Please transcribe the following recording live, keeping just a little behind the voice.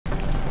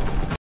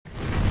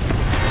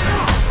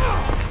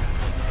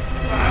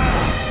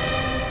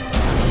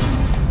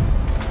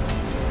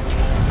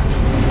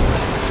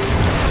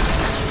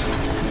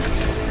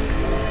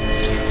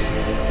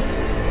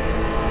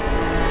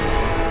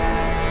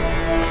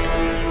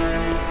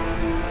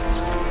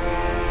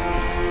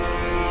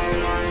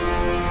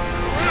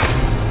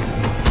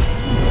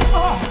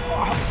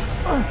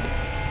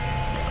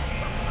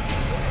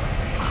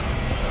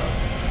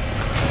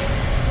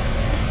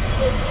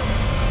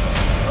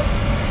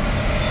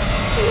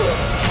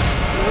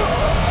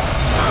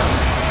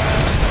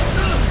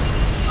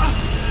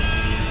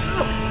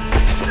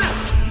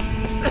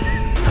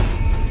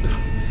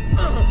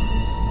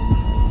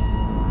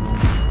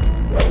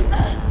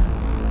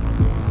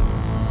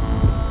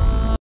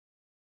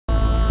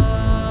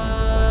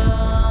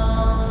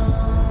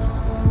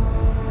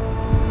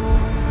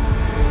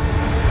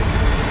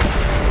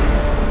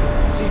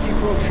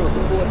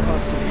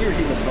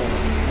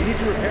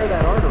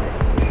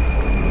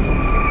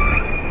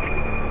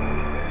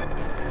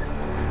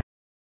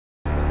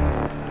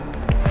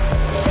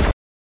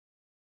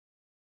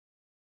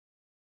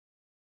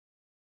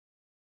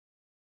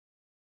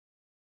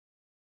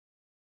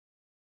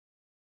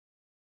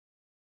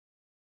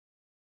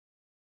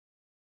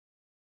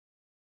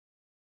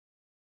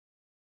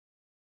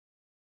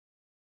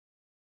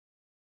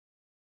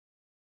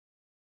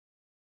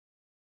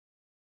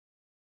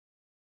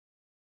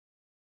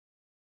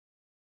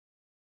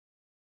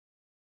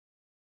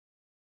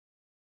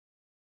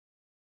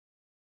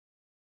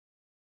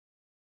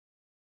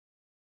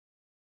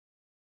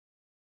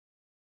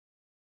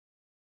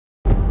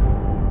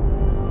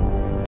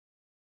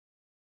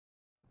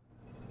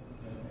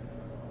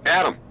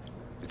Adam,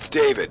 it's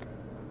David.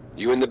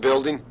 You in the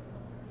building?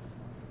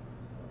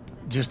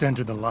 Just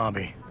entered the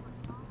lobby.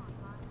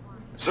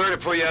 Sorry to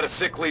pull you out of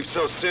sick leave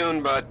so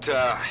soon, but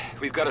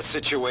we've got a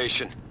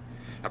situation.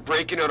 A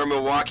break-in at our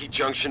Milwaukee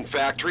Junction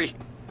factory.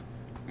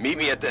 Meet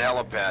me at the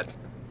helipad.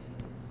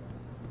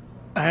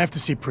 I have to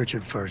see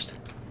Pritchard first.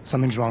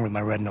 Something's wrong with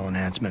my retinal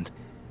enhancement.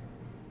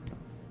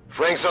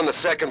 Frank's on the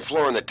second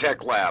floor in the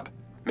tech lab.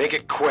 Make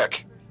it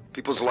quick.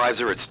 People's lives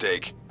are at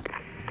stake.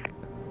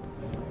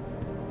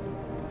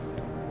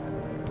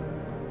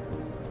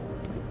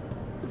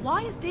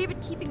 Why is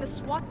David keeping the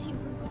SWAT team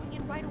from going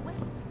in right away?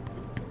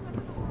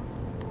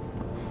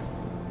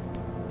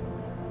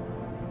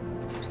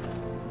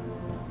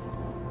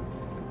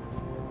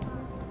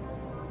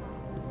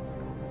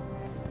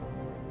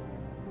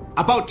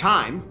 About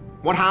time.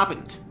 What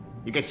happened?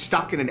 You get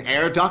stuck in an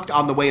air duct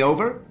on the way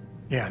over?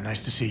 Yeah,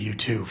 nice to see you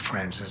too,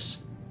 Francis.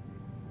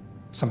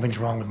 Something's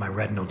wrong with my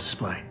retinal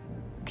display.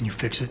 Can you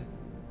fix it?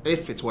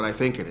 If it's what I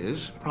think it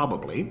is,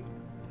 probably.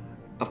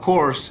 Of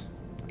course,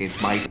 it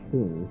might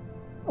be.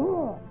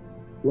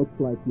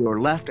 Looks like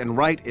your left and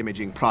right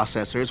imaging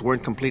processors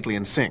weren't completely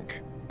in sync.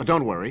 But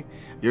don't worry,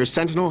 your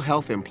Sentinel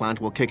health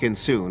implant will kick in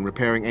soon,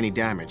 repairing any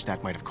damage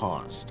that might have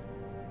caused.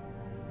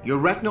 Your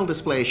retinal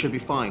display should be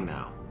fine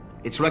now.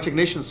 Its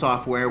recognition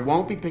software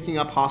won't be picking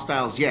up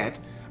hostiles yet,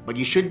 but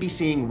you should be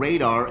seeing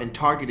radar and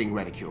targeting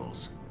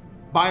reticules.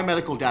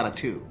 Biomedical data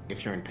too,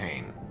 if you're in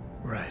pain.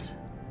 Right.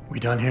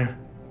 We done here?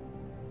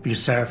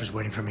 Because Sarif is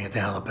waiting for me at the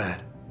helipad.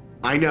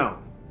 I know.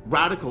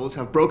 Radicals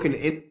have broken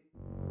into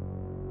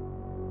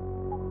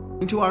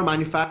our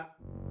manufacturing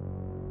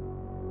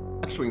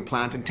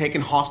plant and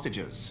taken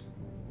hostages.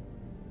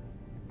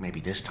 Maybe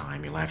this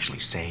time you'll actually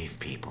save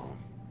people.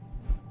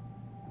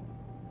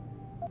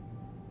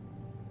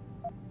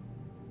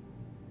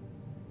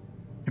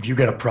 If you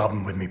got a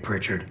problem with me,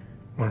 Pritchard,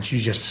 why don't you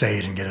just say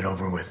it and get it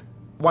over with?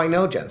 Why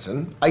no,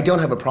 Jensen. I don't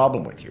have a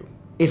problem with you.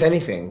 If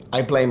anything,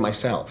 I blame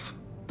myself.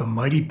 The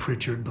mighty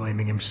Pritchard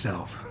blaming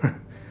himself.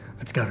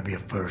 That's gotta be a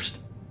first.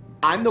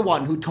 I'm the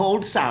one who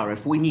told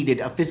Sarif we needed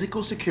a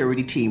physical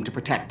security team to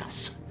protect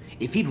us.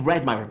 If he'd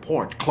read my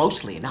report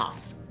closely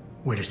enough.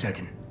 Wait a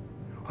second.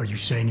 Are you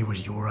saying it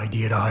was your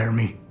idea to hire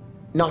me?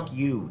 Not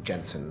you,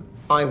 Jensen.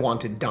 I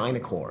wanted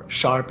Dynacore,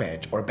 Sharp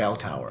Edge, or Bell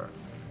Tower.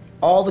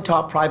 All the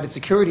top private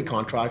security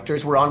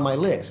contractors were on my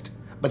list,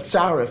 but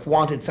Sarif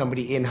wanted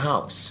somebody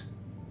in-house.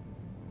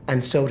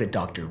 And so did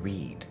Dr.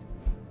 Reed.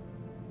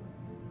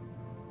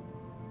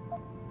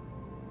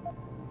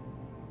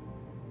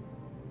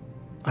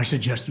 I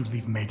suggest you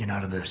leave Megan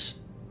out of this.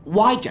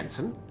 Why,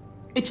 Jensen?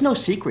 It's no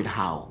secret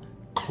how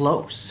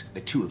close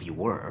the two of you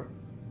were.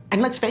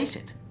 And let's face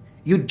it,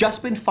 you'd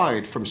just been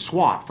fired from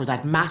SWAT for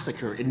that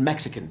massacre in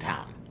Mexican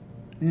town.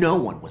 No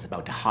one was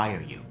about to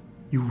hire you.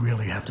 You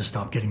really have to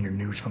stop getting your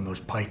news from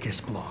those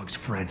Picus blogs,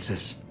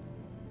 Francis.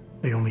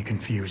 They only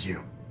confuse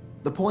you.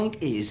 The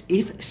point is,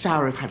 if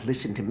Sarif had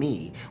listened to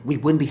me, we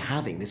wouldn't be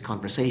having this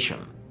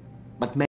conversation. But